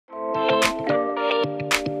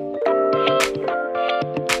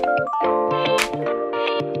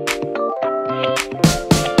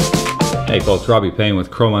Hey folks, Robbie Payne with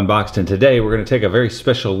Chrome Unboxed, and today we're going to take a very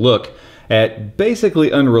special look at basically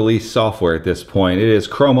unreleased software at this point. It is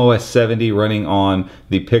Chrome OS 70 running on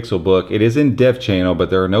the Pixelbook. It is in dev channel,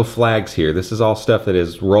 but there are no flags here. This is all stuff that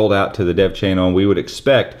is rolled out to the dev channel, and we would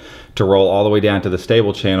expect to roll all the way down to the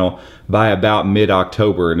stable channel by about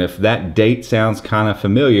mid-October. And if that date sounds kind of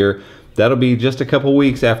familiar, that'll be just a couple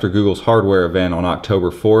weeks after Google's hardware event on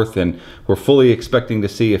October 4th, and we're fully expecting to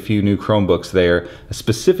see a few new Chromebooks there,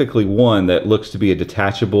 specifically one that looks to be a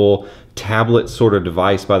detachable tablet sort of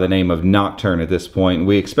device by the name of Nocturne at this point.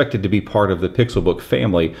 We expect it to be part of the Pixelbook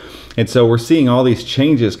family. And so we're seeing all these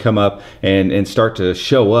changes come up and start to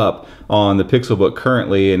show up on the Pixelbook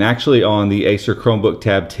currently, and actually on the Acer Chromebook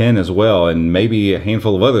Tab 10 as well, and maybe a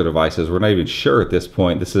handful of other devices. We're not even sure at this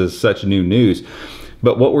point. This is such new news.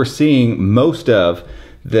 But what we're seeing, most of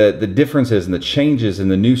the differences and the changes in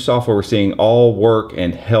the new software we're seeing all work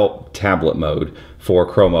and help tablet mode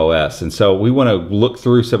for Chrome OS. And so we want to look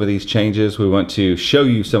through some of these changes. We want to show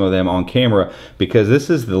you some of them on camera, because this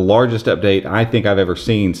is the largest update I think I've ever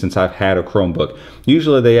seen since I've had a Chromebook.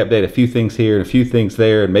 Usually they update a few things here and a few things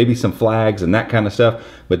there and maybe some flags and that kind of stuff.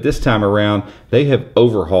 But this time around, they have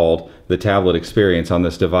overhauled the tablet experience on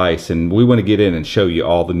this device, and we want to get in and show you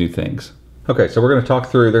all the new things. Okay, so we're going to talk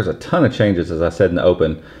through, there's a ton of changes, as I said in the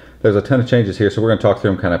open. There's a ton of changes here, so we're going to talk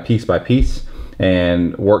through them kind of piece by piece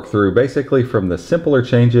and work through basically from the simpler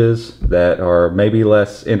changes that are maybe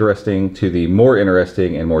less interesting to the more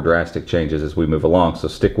interesting and more drastic changes as we move along. So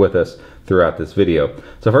stick with us throughout this video.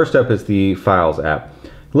 So first up is the Files app.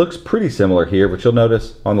 It looks pretty similar here, but you'll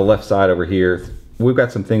notice on the left side over here, we've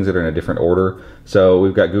got some things that are in a different order. So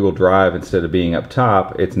we've got Google Drive, instead of being up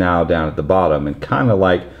top, it's now down at the bottom, and kind of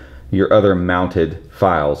like your other mounted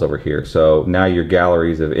files over here. So now your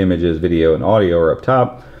galleries of images, video, and audio are up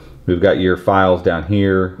top. We've got your files down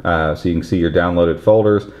here, so you can see your downloaded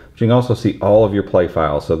folders, but you can also see all of your play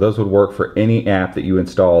files. So those would work for any app that you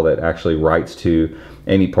install that actually writes to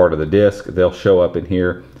any part of the disk. They'll show up in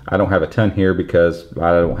here. I don't have a ton here because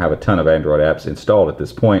I don't have a ton of Android apps installed at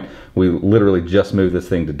this point. We literally just moved this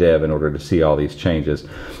thing to dev in order to see all these changes.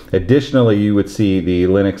 Additionally, you would see the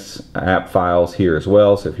Linux app files here as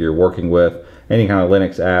well. So if you're working with any kind of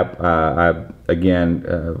Linux app, I again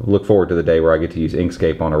look forward to the day where I get to use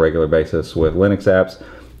Inkscape on a regular basis with Linux apps.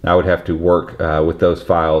 I would have to work with those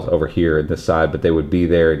files over here at this side, but they would be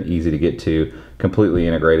there and easy to get to, completely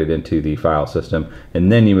integrated into the file system.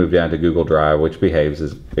 And then you move down to Google Drive, which behaves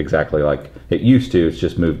exactly like it used to. It's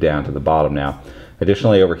just moved down to the bottom now.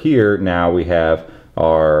 Additionally, over here now we have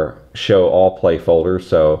our show all play folders.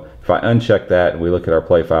 So if I uncheck that and we look at our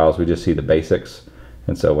play files, we just see the basics.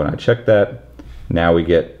 And so when I check that, now we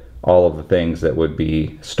get all of the things that would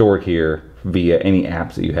be stored here via any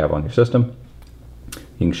apps that you have on your system.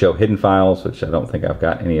 You can show hidden files, which I don't think I've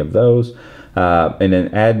got any of those. And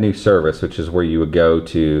then add new service, which is where you would go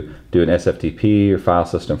to do an SFTP or file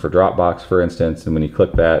system for Dropbox, for instance. And when you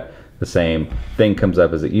click that, the same thing comes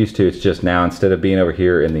up as it used to. It's just now, instead of being over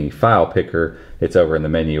here in the file picker, it's over in the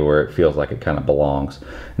menu where it feels like it kind of belongs.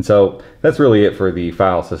 And so that's really it for the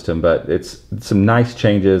file system, but it's some nice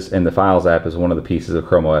changes, and the Files app is one of the pieces of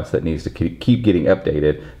Chrome OS that needs to keep getting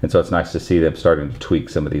updated. And so it's nice to see them starting to tweak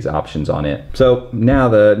some of these options on it. So now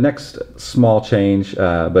the next small change,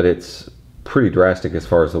 but it's pretty drastic as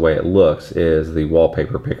far as the way it looks, is the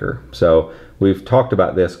Wallpaper Picker. So we've talked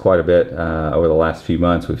about this quite a bit over the last few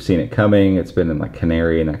months. We've seen it coming. It's been in like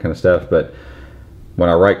Canary and that kind of stuff, but when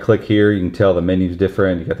I right click here, you can tell the menu's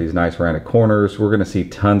different. You got these nice rounded corners. We're going to see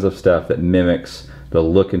tons of stuff that mimics the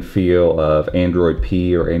look and feel of Android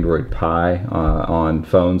P or Android Pie on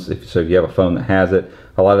phones. So if you have a phone that has it,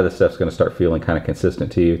 a lot of this stuff's going to start feeling kind of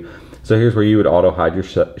consistent to you. So here's where you would auto hide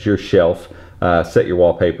your shelf, set your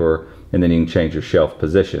wallpaper, and then you can change your shelf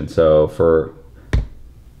position. So for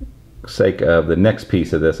sake of the next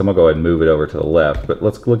piece of this, I'm gonna go ahead and move it over to the left, but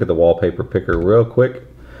let's look at the Wallpaper Picker real quick.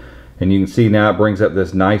 And you can see now it brings up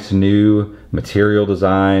this nice new material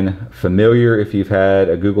design, familiar if you've had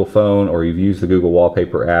a Google phone or you've used the Google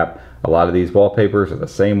Wallpaper app. A lot of these wallpapers are the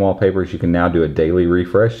same wallpapers. You can now do a daily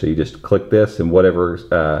refresh. So you just click this in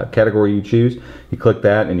whatever category you choose. You click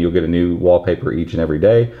that and you'll get a new wallpaper each and every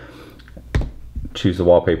day. Choose the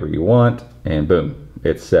wallpaper you want, and boom,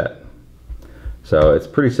 it's set. So it's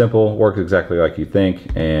pretty simple, works exactly like you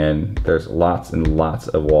think, and there's lots and lots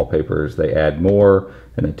of wallpapers. They add more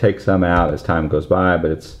and they take some out as time goes by,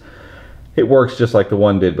 but it works just like the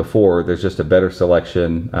one did before. There's just a better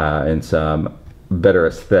selection and some better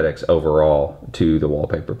aesthetics overall to the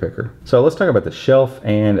Wallpaper Picker. So let's talk about the shelf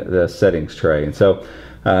and the settings tray. And so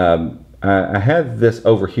I have this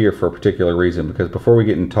over here for a particular reason, because before we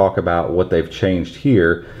get and talk about what they've changed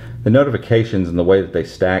here, The notifications and the way that they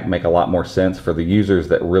stack make a lot more sense for the users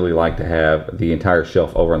that really like to have the entire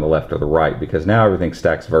shelf over on the left or the right, because now everything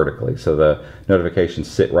stacks vertically. So the notifications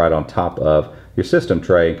sit right on top of your system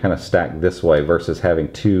tray and kind of stack this way versus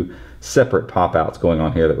having two separate pop-outs going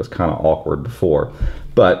on here that was kind of awkward before.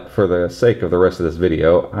 But for the sake of the rest of this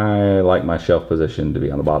video, I like my shelf position to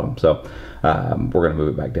be on the bottom. So we're going to move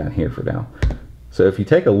it back down here for now. So if you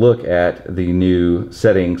take a look at the new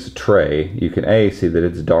settings tray, you can see that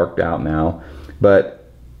it's darked out now,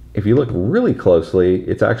 but if you look really closely,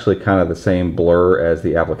 it's actually kind of the same blur as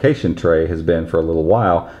the application tray has been for a little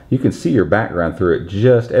while. You can see your background through it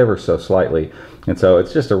just ever so slightly. And so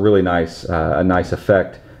it's just a really nice, nice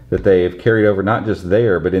effect that they've carried over, not just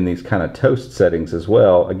there, but in these kind of toast settings as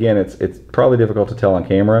well. Again, it's probably difficult to tell on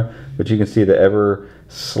camera, but you can see the ever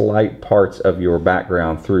slight parts of your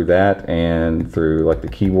background through that and through like the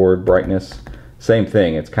keyboard brightness. Same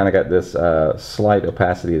thing, it's kind of got this slight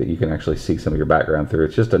opacity that you can actually see some of your background through.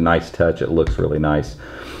 It's just a nice touch, it looks really nice.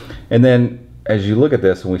 And then as you look at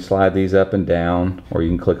this, when we slide these up and down, or you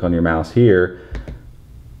can click on your mouse here,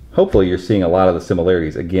 hopefully you're seeing a lot of the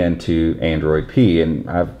similarities again to Android P. And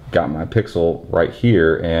I've got my Pixel right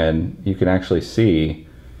here, and you can actually see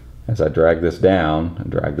as I drag this down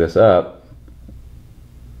and drag this up,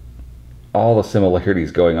 all the similarities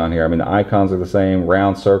going on here. I mean, the icons are the same,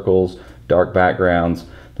 round circles, dark backgrounds,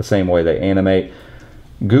 the same way they animate.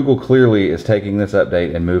 Google clearly is taking this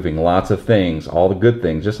update and moving lots of things, all the good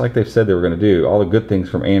things, just like they've said they were going to do, all the good things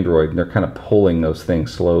from Android, and they're kind of pulling those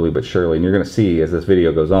things slowly but surely. And you're going to see, as this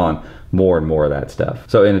video goes on, more and more of that stuff.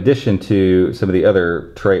 So in addition to some of the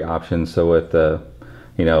other tray options, so with the,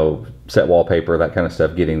 you know, set wallpaper, that kind of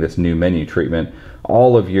stuff, getting this new menu treatment,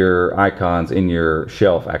 all of your icons in your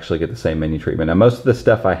shelf actually get the same menu treatment. Now, most of the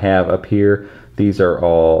stuff I have up here, these are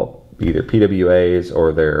all either PWAs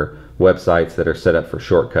or they're websites that are set up for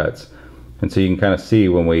shortcuts. And so you can kind of see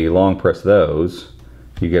when we long press those,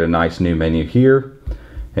 you get a nice new menu here,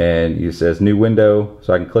 and it says new window,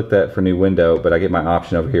 so I can click that for new window, but I get my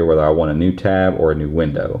option over here whether I want a new tab or a new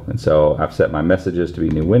window. And so I've set my messages to be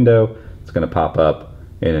new window. It's going to pop up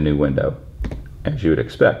in a new window, as you would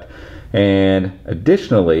expect. And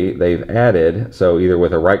additionally, they've added, so either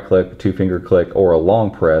with a right click, two-finger click, or a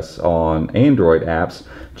long press on Android apps,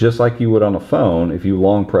 just like you would on a phone, if you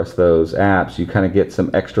long press those apps, you kind of get some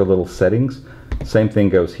extra little settings. Same thing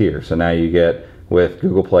goes here. So now you get, with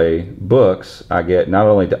Google Play Books, I get not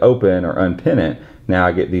only to open or unpin it, now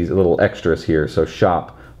I get these little extras here. So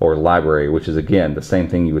shop or library, which is again the same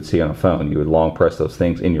thing you would see on a phone. You would long press those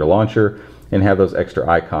things in your launcher and have those extra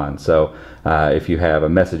icons. So if you have a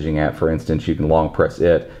messaging app, for instance, you can long press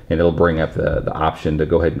it and it'll bring up the option to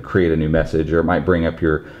go ahead and create a new message, or it might bring up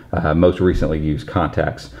your most recently used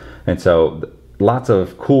contacts. And so lots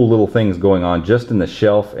of cool little things going on just in the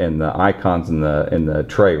shelf and the icons in the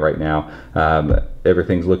tray right now.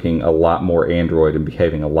 Everything's looking a lot more Android and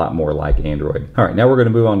behaving a lot more like Android. All right, now we're going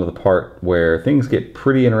to move on to the part where things get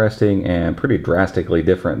pretty interesting and pretty drastically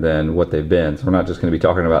different than what they've been. So we're not just going to be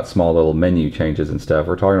talking about small little menu changes and stuff.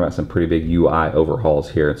 We're talking about some pretty big UI overhauls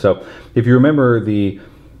here. So if you remember the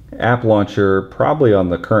app launcher, probably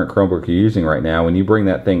on the current Chromebook you're using right now, when you bring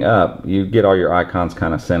that thing up, you get all your icons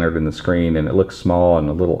kind of centered in the screen, and it looks small and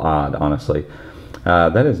a little odd, honestly.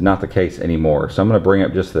 That is not the case anymore. So I'm going to bring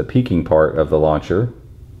up just the peeking part of the launcher.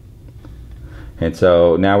 And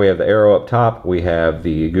so now we have the arrow up top, we have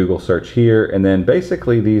the Google search here, and then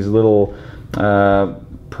basically these little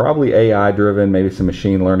probably AI driven, maybe some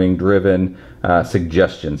machine learning driven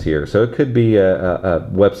suggestions here. So it could be a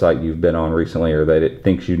website you've been on recently, or that it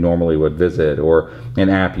thinks you normally would visit, or an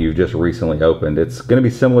app you've just recently opened. It's going to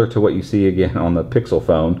be similar to what you see again on the Pixel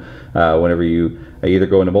phone. Whenever you either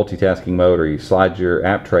go into multitasking mode or you slide your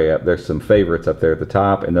app tray up, there's some favorites up there at the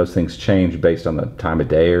top, and those things change based on the time of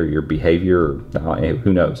day or your behavior, or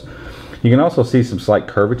who knows. You can also see some slight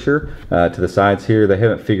curvature to the sides here. They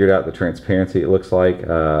haven't figured out the transparency, it looks like,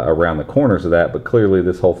 around the corners of that, but clearly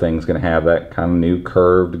this whole thing's going to have that kind of new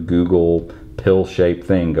curved Google pill-shaped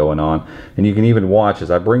thing going on. And you can even watch,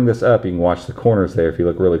 as I bring this up, you can watch the corners there. If you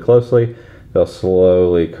look really closely, they'll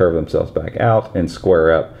slowly curve themselves back out and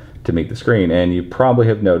square up to meet the screen. And you probably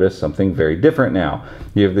have noticed something very different now.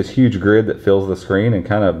 You have this huge grid that fills the screen and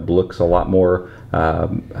kind of looks a lot more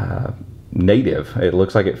native. It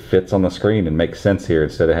looks like it fits on the screen and makes sense here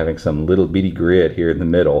instead of having some little bitty grid here in the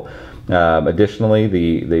middle. Additionally,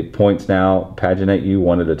 the points now paginate you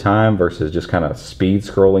one at a time versus just kind of speed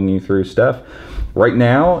scrolling you through stuff. Right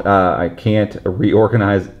now, I can't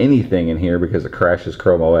reorganize anything in here because it crashes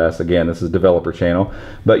Chrome OS. Again, this is developer channel,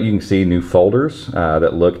 but you can see new folders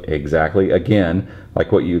that look exactly, again,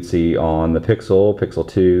 like what you'd see on the Pixel, Pixel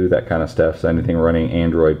 2, that kind of stuff. So anything running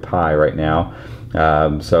Android Pie right now.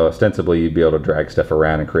 So ostensibly you'd be able to drag stuff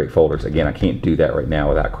around and create folders. Again, I can't do that right now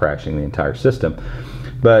without crashing the entire system.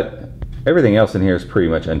 But everything else in here is pretty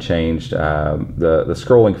much unchanged. The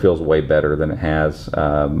scrolling feels way better than it has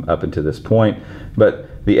up until this point.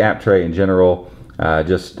 But the app tray in general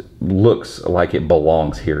just looks like it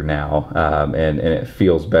belongs here now, and it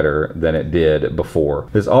feels better than it did before.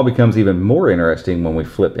 This all becomes even more interesting when we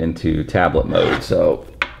flip into tablet mode. So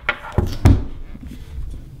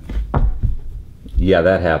yeah,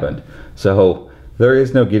 that happened. So there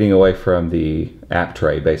is no getting away from the app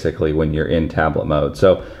tray basically when you're in tablet mode.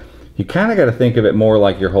 So you kind of got to think of it more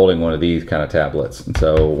like you're holding one of these kind of tablets. And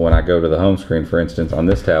so when I go to the home screen, for instance, on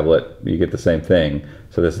this tablet, you get the same thing.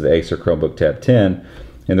 So this is the Acer Chromebook Tab 10.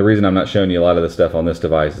 And the reason I'm not showing you a lot of the stuff on this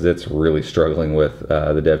device is it's really struggling with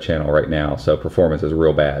the dev channel right now. So performance is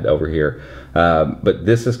real bad over here. But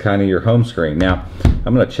this is kind of your home screen. Now,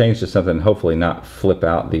 I'm going to change to something, hopefully not flip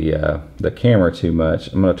out the camera too much.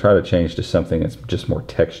 I'm going to try to change to something that's just more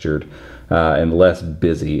textured and less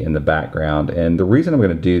busy in the background. And the reason I'm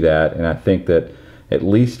going to do that, and I think that at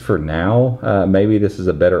least for now, maybe this is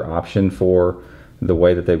a better option for the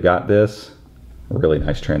way that they've got this. Really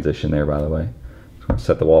nice transition there, by the way.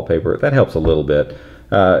 Set the wallpaper. That helps a little bit.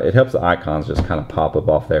 It helps the icons just kind of pop up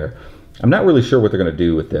off there. I'm not really sure what they're going to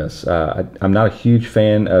do with this. I'm not a huge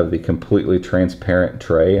fan of the completely transparent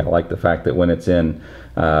tray. I like the fact that when it's in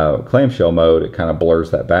clamshell mode, it kind of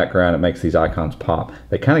blurs that background. It makes these icons pop.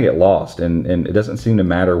 They kind of get lost, and it doesn't seem to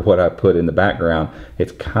matter what I put in the background.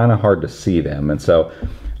 It's kind of hard to see them. And so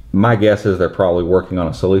my guess is they're probably working on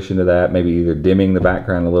a solution to that, maybe either dimming the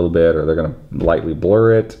background a little bit or they're going to lightly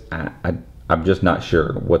blur it. I'm just not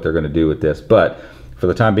sure what they're going to do with this, but for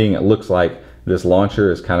the time being, it looks like this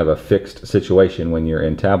launcher is kind of a fixed situation when you're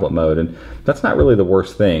in tablet mode, and that's not really the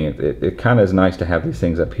worst thing. It kind of is nice to have these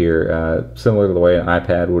things up here, similar to the way an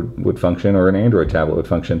iPad would function or an Android tablet would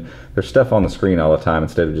function. There's stuff on the screen all the time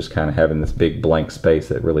instead of just kind of having this big blank space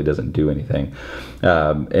that really doesn't do anything.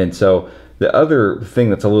 And so the other thing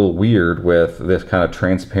that's a little weird with this kind of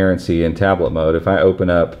transparency in tablet mode, if I open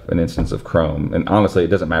up an instance of Chrome, and honestly it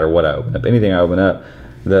doesn't matter what I open up, anything I open up,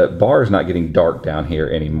 the bar is not getting dark down here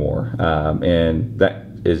anymore, and that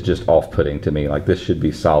is just off-putting to me. Like, this should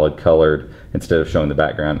be solid colored instead of showing the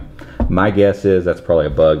background. My guess is that's probably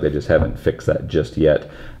a bug. They just haven't fixed that just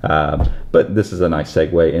yet. But this is a nice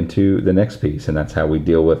segue into the next piece, and that's how we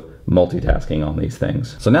deal with multitasking on these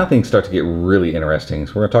things. So now things start to get really interesting.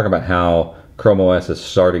 So we're going to talk about how Chrome OS is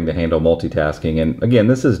starting to handle multitasking. And again,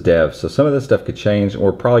 this is dev, so some of this stuff could change.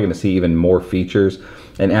 We're probably going to see even more features.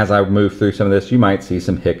 And as I move through some of this, you might see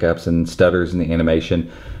some hiccups and stutters in the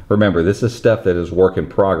animation. Remember, this is stuff that is work in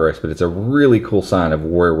progress, but it's a really cool sign of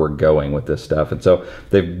where we're going with this stuff. And so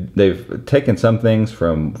they've taken some things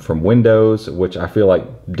from Windows, which I feel like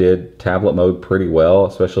did tablet mode pretty well,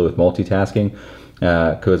 especially with multitasking,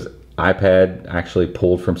 because iPad actually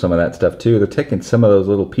pulled from some of that stuff too. They're taking some of those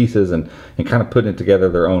little pieces and kind of putting it together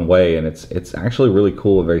their own way, and it's actually really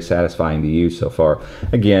cool and very satisfying to use so far.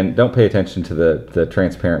 Again, don't pay attention to the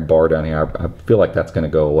transparent bar down here. I feel like that's going to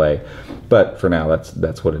go away, but for now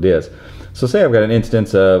that's what it is. So say I've got an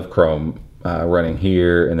instance of Chrome running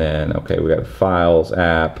here, and then okay, we got a Files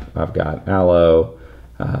app, I've got Allo,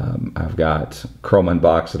 I've got Chrome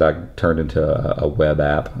Unbox that I turned into a web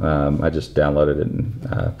app. I just downloaded it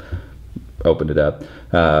and opened it up,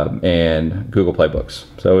 and Google Play Books.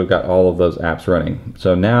 So we've got all of those apps running.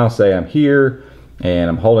 So now say I'm here and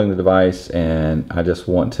I'm holding the device and I just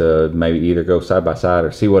want to maybe either go side by side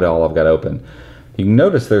or see what all I've got open. You can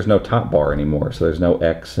notice there's no top bar anymore, so there's no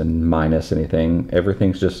X and minus anything.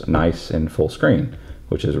 Everything's just nice and full screen,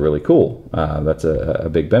 which is really cool. That's a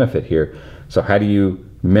big benefit here. So how do you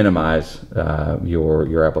minimize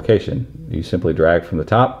your application? You simply drag from the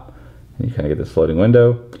top and you kind of get this floating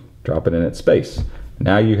window, drop it in its space.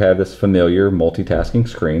 Now you have this familiar multitasking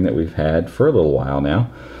screen that we've had for a little while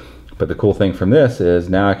now. But the cool thing from this is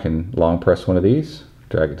now I can long press one of these,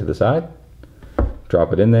 drag it to the side,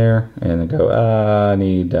 drop it in there, and then go, I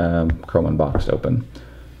need Chrome Unboxed open.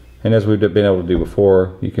 And as we've been able to do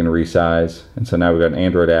before, you can resize. And so now we've got an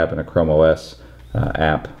Android app and a Chrome OS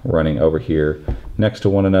app running over here next to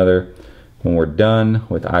one another. When we're done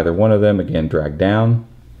with either one of them, again, drag down,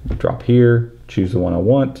 drop here, choose the one I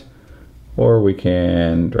want, or we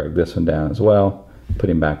can drag this one down as well, put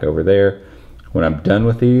him back over there. When I'm done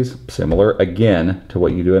with these, similar again to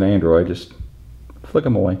what you do in Android, just flick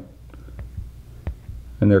them away.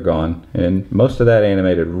 and they're gone. And most of that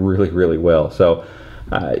animated really, really well. So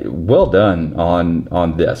well done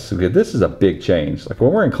on this. This is a big change. Like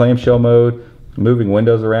when we're in clamshell mode, moving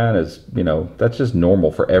windows around is, you know, that's just normal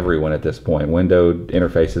for everyone at this point. Window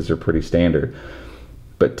interfaces are pretty standard.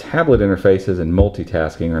 But tablet interfaces and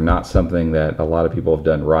multitasking are not something that a lot of people have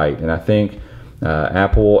done right. And I think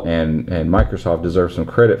Apple and Microsoft deserve some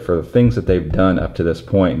credit for the things that they've done up to this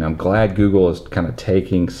point. And I'm glad Google is kind of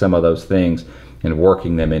taking some of those things and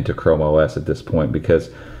working them into Chrome OS at this point, because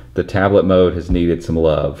the tablet mode has needed some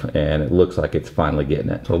love, and it looks like it's finally getting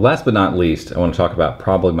it. So last but not least, I want to talk about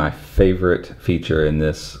probably my favorite feature in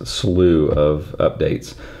this slew of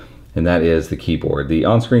updates, and that is the keyboard. The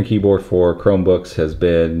on-screen keyboard for Chromebooks has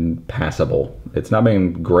been passable. It's not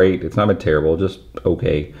been great, it's not been terrible, just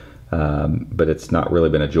okay, but it's not really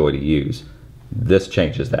been a joy to use. This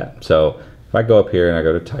changes that. So if I go up here and I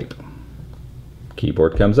go to type,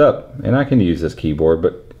 keyboard comes up, and I can use this keyboard,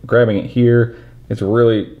 but grabbing it here, it's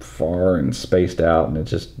really far and spaced out, and it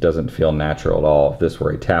just doesn't feel natural at all. If this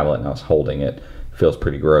were a tablet and I was holding it, it feels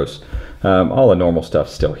pretty gross. All the normal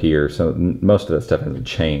stuff's still here, so most of that stuff hasn't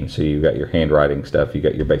changed. So you've got your handwriting stuff, you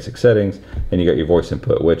got your basic settings, and you got your voice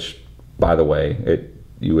input, which, by the way,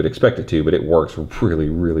 you would expect it to, but it works really,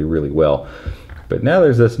 really, really well. But now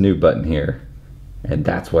there's this new button here, and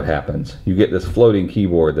that's what happens. You get this floating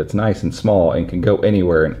keyboard that's nice and small and can go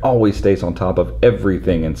anywhere and always stays on top of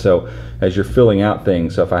everything. And so as you're filling out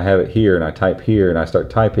things, so if I have it here and I type here and I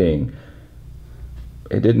start typing,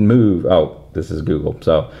 it didn't move. Oh, this is Google.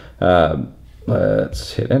 So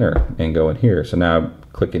let's hit enter and go in here. So now I'm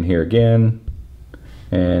clicking here again,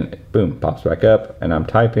 and boom, pops back up, and I'm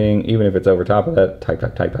typing. Even if it's over top of that,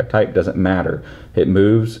 type, doesn't matter. It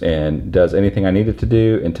moves and does anything I need it to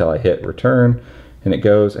do until I hit return. And it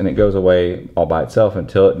goes away all by itself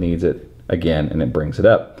until it needs it again, and it brings it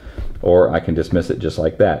up. Or I can dismiss it just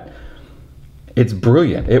like that. It's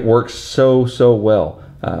brilliant. It works so, so well.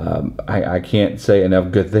 I can't say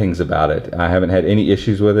enough good things about it. I haven't had any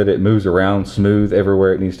issues with it. It moves around smooth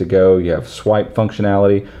everywhere it needs to go. You have swipe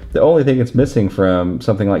functionality. The only thing it's missing from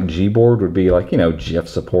something like Gboard would be, like, you know, GIF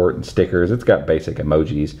support and stickers. It's got basic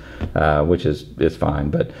emojis, which is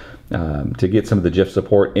fine, but to get some of the GIF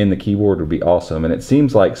support in the keyboard would be awesome. And it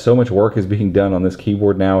seems like so much work is being done on this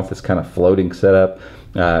keyboard now with this kind of floating setup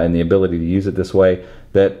and the ability to use it this way,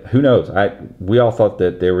 that who knows, we all thought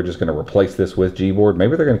that they were just going to replace this with Gboard.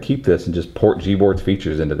 Maybe they're going to keep this and just port Gboard's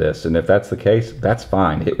features into this, and if that's the case, that's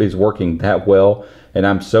fine. It is working that well, and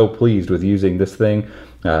I'm so pleased with using this thing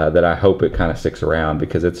that I hope it kind of sticks around,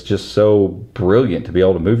 because it's just so brilliant to be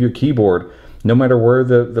able to move your keyboard no matter where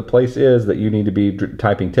the place is that you need to be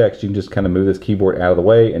typing text. You can just kind of move this keyboard out of the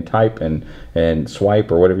way and type and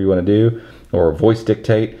swipe or whatever you want to do, or voice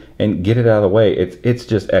dictate, and get it out of the way. It's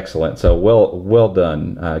just excellent. So well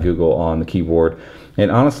done, Google, on the keyboard.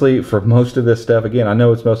 And honestly, for most of this stuff, again, I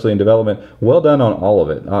know it's mostly in development, well done on all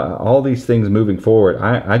of it. All these things moving forward,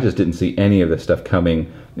 I just didn't see any of this stuff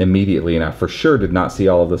coming immediately, and I for sure did not see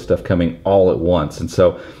all of this stuff coming all at once. And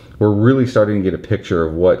so we're really starting to get a picture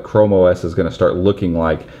of what Chrome OS is going to start looking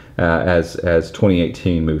like as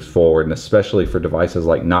 2018 moves forward, and especially for devices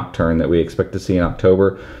like Nocturne that we expect to see in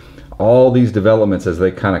October. All these developments, as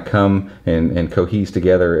they kind of come and cohese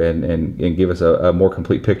together and give us a more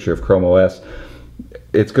complete picture of Chrome OS,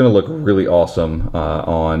 it's going to look really awesome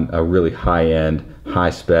on a really high-end,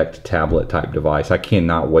 high-spec tablet-type device. I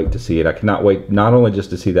cannot wait to see it. I cannot wait not only just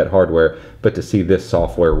to see that hardware, but to see this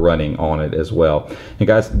software running on it as well. And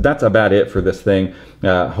guys, that's about it for this thing.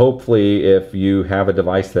 Hopefully, if you have a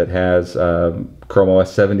device that has Chrome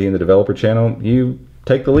OS 70 in the developer channel, you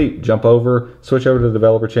take the leap, jump over, switch over to the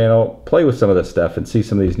developer channel, play with some of this stuff and see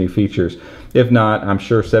some of these new features. If not, I'm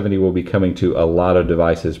sure 70 will be coming to a lot of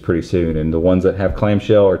devices pretty soon, and the ones that have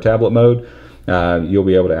clamshell or tablet mode, you'll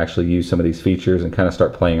be able to actually use some of these features and kind of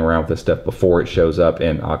start playing around with this stuff before it shows up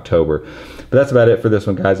in October. But that's about it for this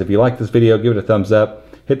one, guys. If you like this video, give it a thumbs up,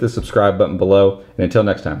 hit the subscribe button below, and until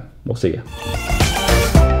next time, we'll see you.